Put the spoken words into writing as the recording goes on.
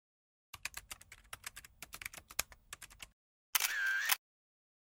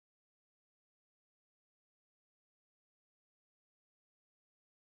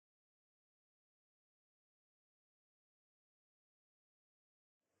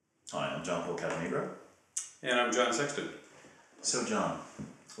Hi, I'm Caponigro. And I'm John Sexton. So John,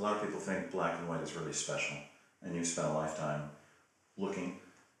 a lot of people think black and white is really special, and you've spent a lifetime looking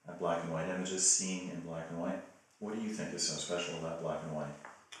at black and white images, seeing in black and white. What do you think is so special about black and white?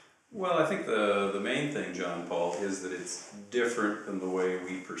 Well, I think the main thing, John Paul, is that it's different than the way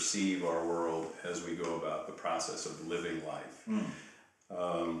we perceive our world as we go about the process of living life.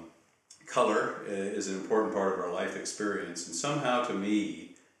 Color is an important part of our life experience, and somehow to me,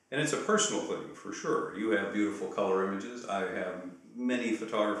 and it's a personal thing for sure, you have beautiful color images. I have many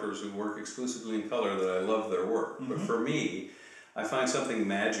photographers who work exclusively in color that I love their work, but for me, I find something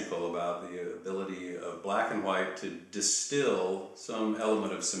magical about the ability of black and white to distill some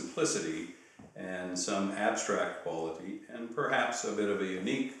element of simplicity and some abstract quality and perhaps a bit of a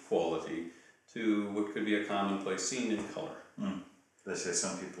unique quality to what could be a commonplace scene in color. They say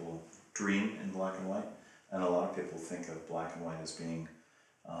some people dream in black and white, and a lot of people think of black and white as being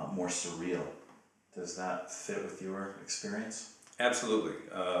more surreal. Does that fit with your experience? Absolutely.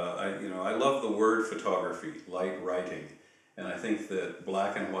 I love the word photography, light writing. And I think that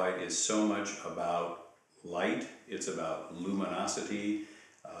black and white is so much about light, it's about luminosity.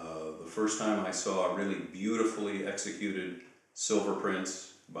 The first time I saw really beautifully executed silver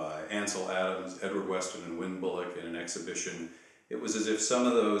prints by Ansel Adams, Edward Weston, and Wynne Bullock in an exhibition, it was as if some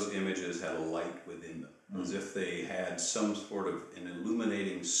of those images had a light within them, as if they had some sort of an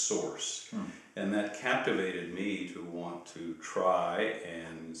illuminating source. And that captivated me to want to try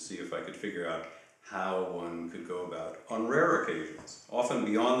and see if I could figure out how one could go about, on rare occasions, often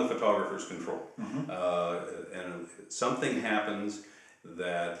beyond the photographer's control. And something happens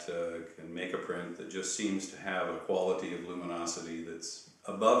that can make a print that just seems to have a quality of luminosity that's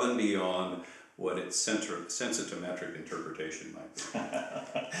above and beyond what its sensitometric interpretation might be.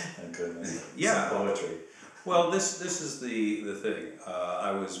 Thank goodness. Yeah. Some poetry. Well, this is the thing.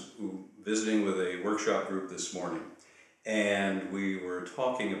 I was visiting with a workshop group this morning, and we were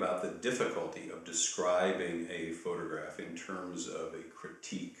talking about the difficulty of describing a photograph in terms of a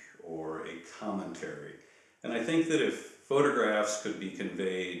critique or a commentary. And I think that if photographs could be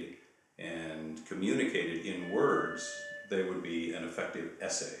conveyed and communicated in words, they would be an effective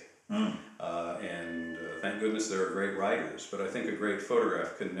essay. Thank goodness there are great writers, but I think a great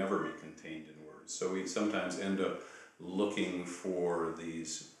photograph can never be contained in words. So we sometimes end up looking for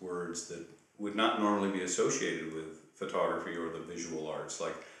these words that would not normally be associated with photography or the visual arts,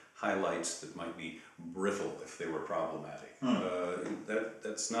 like highlights that might be brittle if they were problematic.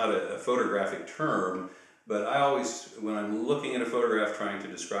 That's not a photographic term, but I always, when I'm looking at a photograph trying to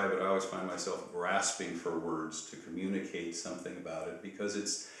describe it, I always find myself grasping for words to communicate something about it, because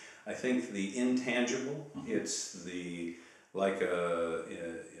it's, I think, the intangible. It's like in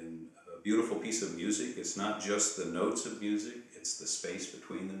a beautiful piece of music, it's not just the notes of music, it's the space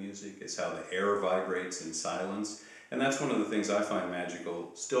between the music, it's how the air vibrates in silence. And that's one of the things I find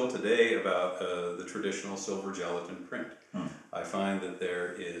magical still today about the traditional silver gelatin print. I find that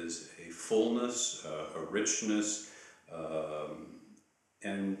there is a fullness, a richness,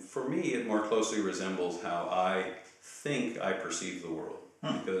 and for me it more closely resembles how I think I perceive the world.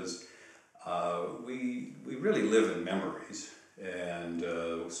 Because we really live in memories, and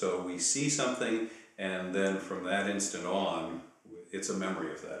so we see something, and then from that instant on, it's a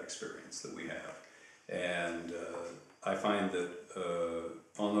memory of that experience that we have. And I find that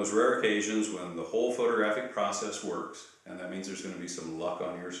on those rare occasions when the whole photographic process works, and that means there's going to be some luck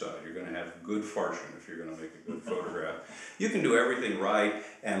on your side, you're going to have good fortune if you're going to make a good photograph. You can do everything right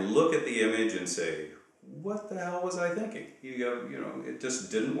and look at the image and say, what the hell was I thinking? It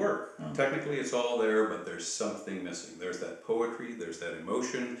just didn't work. Technically it's all there, but there's something missing. There's that poetry, there's that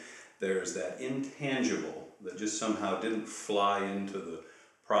emotion, there's that intangible that just somehow didn't fly into the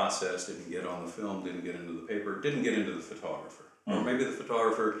process, didn't get on the film, didn't get into the paper, didn't get into the photographer. Or maybe the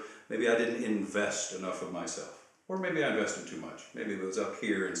photographer, maybe I didn't invest enough of myself. Or maybe I invested too much. Maybe it was up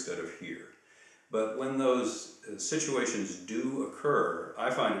here instead of here. But when those situations do occur,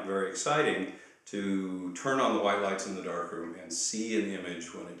 I find it very exciting to turn on the white lights in the darkroom and see an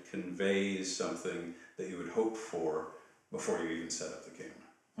image when it conveys something that you would hope for before you even set up the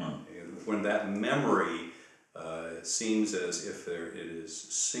camera. When that memory seems as if it is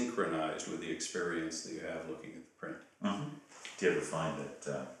synchronized with the experience that you have looking at the print. Do you ever find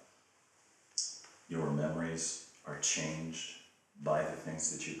that your memories are changed by the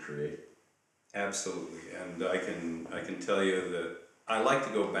things that you create? Absolutely, and I can tell you that I like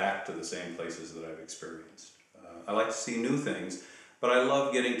to go back to the same places that I've experienced. I like to see new things, but I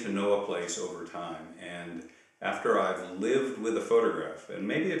love getting to know a place over time and after I've lived with a photograph, and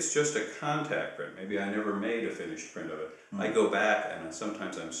maybe it's just a contact print, maybe I never made a finished print of it, I go back and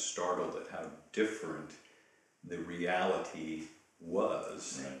sometimes I'm startled at how different the reality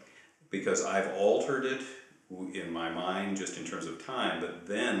was, Right. because I've altered it in my mind just in terms of time, but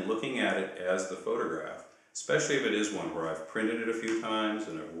then looking at it as the photograph, especially if it is one where I've printed it a few times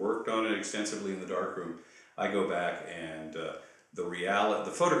and I've worked on it extensively in the darkroom, I go back and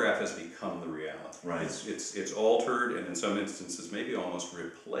the photograph has become the reality. Right. It's altered, and in some instances maybe almost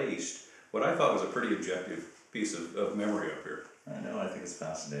replaced what I thought was a pretty objective piece of memory up here. I know, I think it's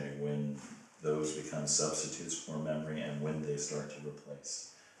fascinating when those become substitutes for memory and when they start to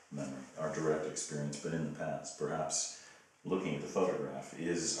replace memory, our direct experience. But in the past, perhaps looking at the photograph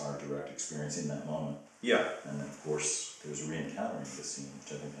is our direct experience in that moment. Yeah. And then, of course, there's re-encountering the scene,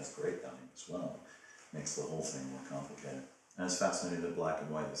 which I think has great value as well. Makes the whole thing more complicated. And it's fascinating that black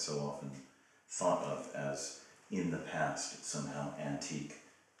and white is so often thought of as, in the past, somehow antique,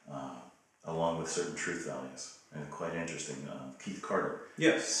 along with certain truth values. And quite interesting, Keith Carter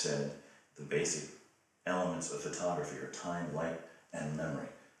Yes. said the basic elements of photography are time, light, and memory.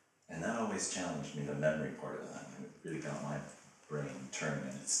 And that always challenged me, the memory part of that. It really got my brain turning,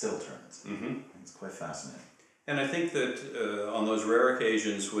 and it still turns. Mm-hmm. It's quite fascinating. And I think that on those rare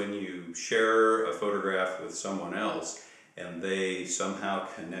occasions when you share a photograph with someone else and they somehow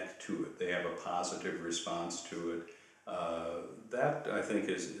connect to it, they have a positive response to it, that I think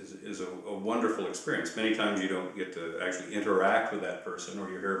is a wonderful experience. Many times you don't get to actually interact with that person, or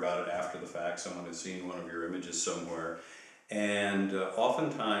you hear about it after the fact. Someone has seen one of your images somewhere, and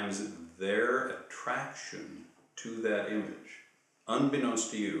oftentimes their attraction to that image,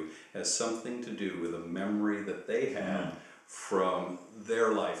 unbeknownst to you, has something to do with a memory that they had from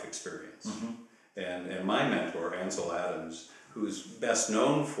their life experience. And my mentor, Ansel Adams, who's best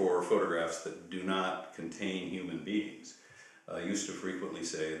known for photographs that do not contain human beings, used to frequently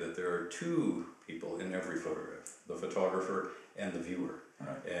say that there are two people in every photograph, the photographer and the viewer.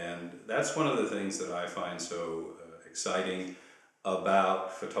 Right. And that's one of the things that I find so exciting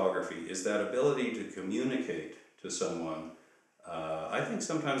about photography, is that ability to communicate to someone, I think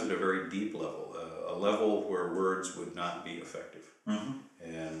sometimes at a very deep level, a level where words would not be effective.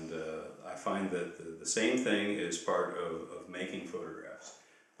 And I find that the same thing is part of making photographs.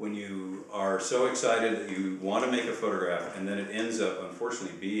 When you are so excited that you want to make a photograph and then it ends up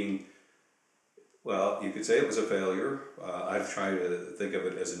unfortunately being, well, you could say it was a failure. I've tried to think of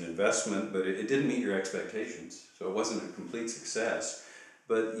it as an investment, but it didn't meet your expectations, so it wasn't a complete success.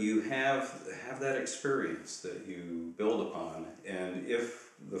 But you have that experience that you build upon, and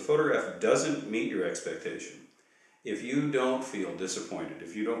if the photograph doesn't meet your expectation, if you don't feel disappointed,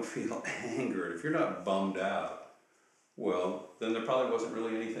 if you don't feel angered, if you're not bummed out, well, then there probably wasn't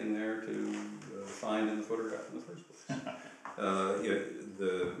really anything there to find in the photograph in the first place.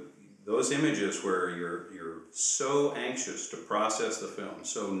 Those images where you're so anxious to process the film,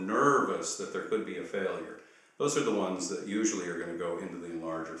 so nervous that there could be a failure, those are the ones that usually are going to go into the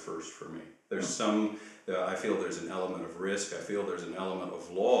enlarger first for me. There's some, I feel there's an element of risk, I feel there's an element of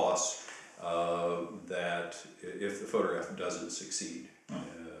loss that if the photograph doesn't succeed.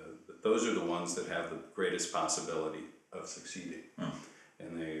 Those are the ones that have the greatest possibility of succeeding.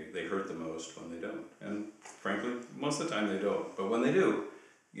 And they hurt the most when they don't. And frankly, most of the time they don't. But when they do,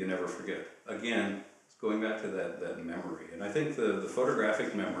 you never forget. Again, it's going back to that memory. And I think the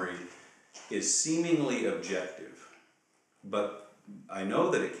photographic memory is seemingly objective. But I know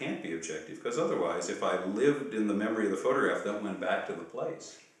that it can't be objective, because otherwise, if I lived in the memory of the photograph that went back to the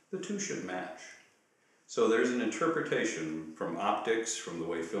place, the two should match. So there's an interpretation from optics, from the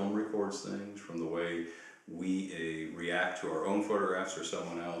way film records things, from the way we react to our own photographs or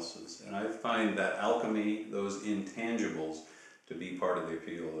someone else's. And I find that alchemy, those intangibles, to be part of the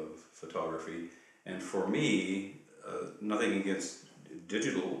appeal of photography. And for me, nothing against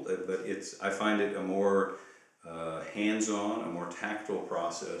digital, but I find it a more hands-on, a more tactile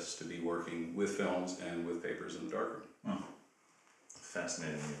process to be working with films and with papers in the darkroom.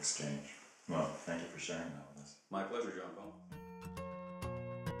 Fascinating exchange. Well, thank you for sharing that with us. My pleasure, John Paul.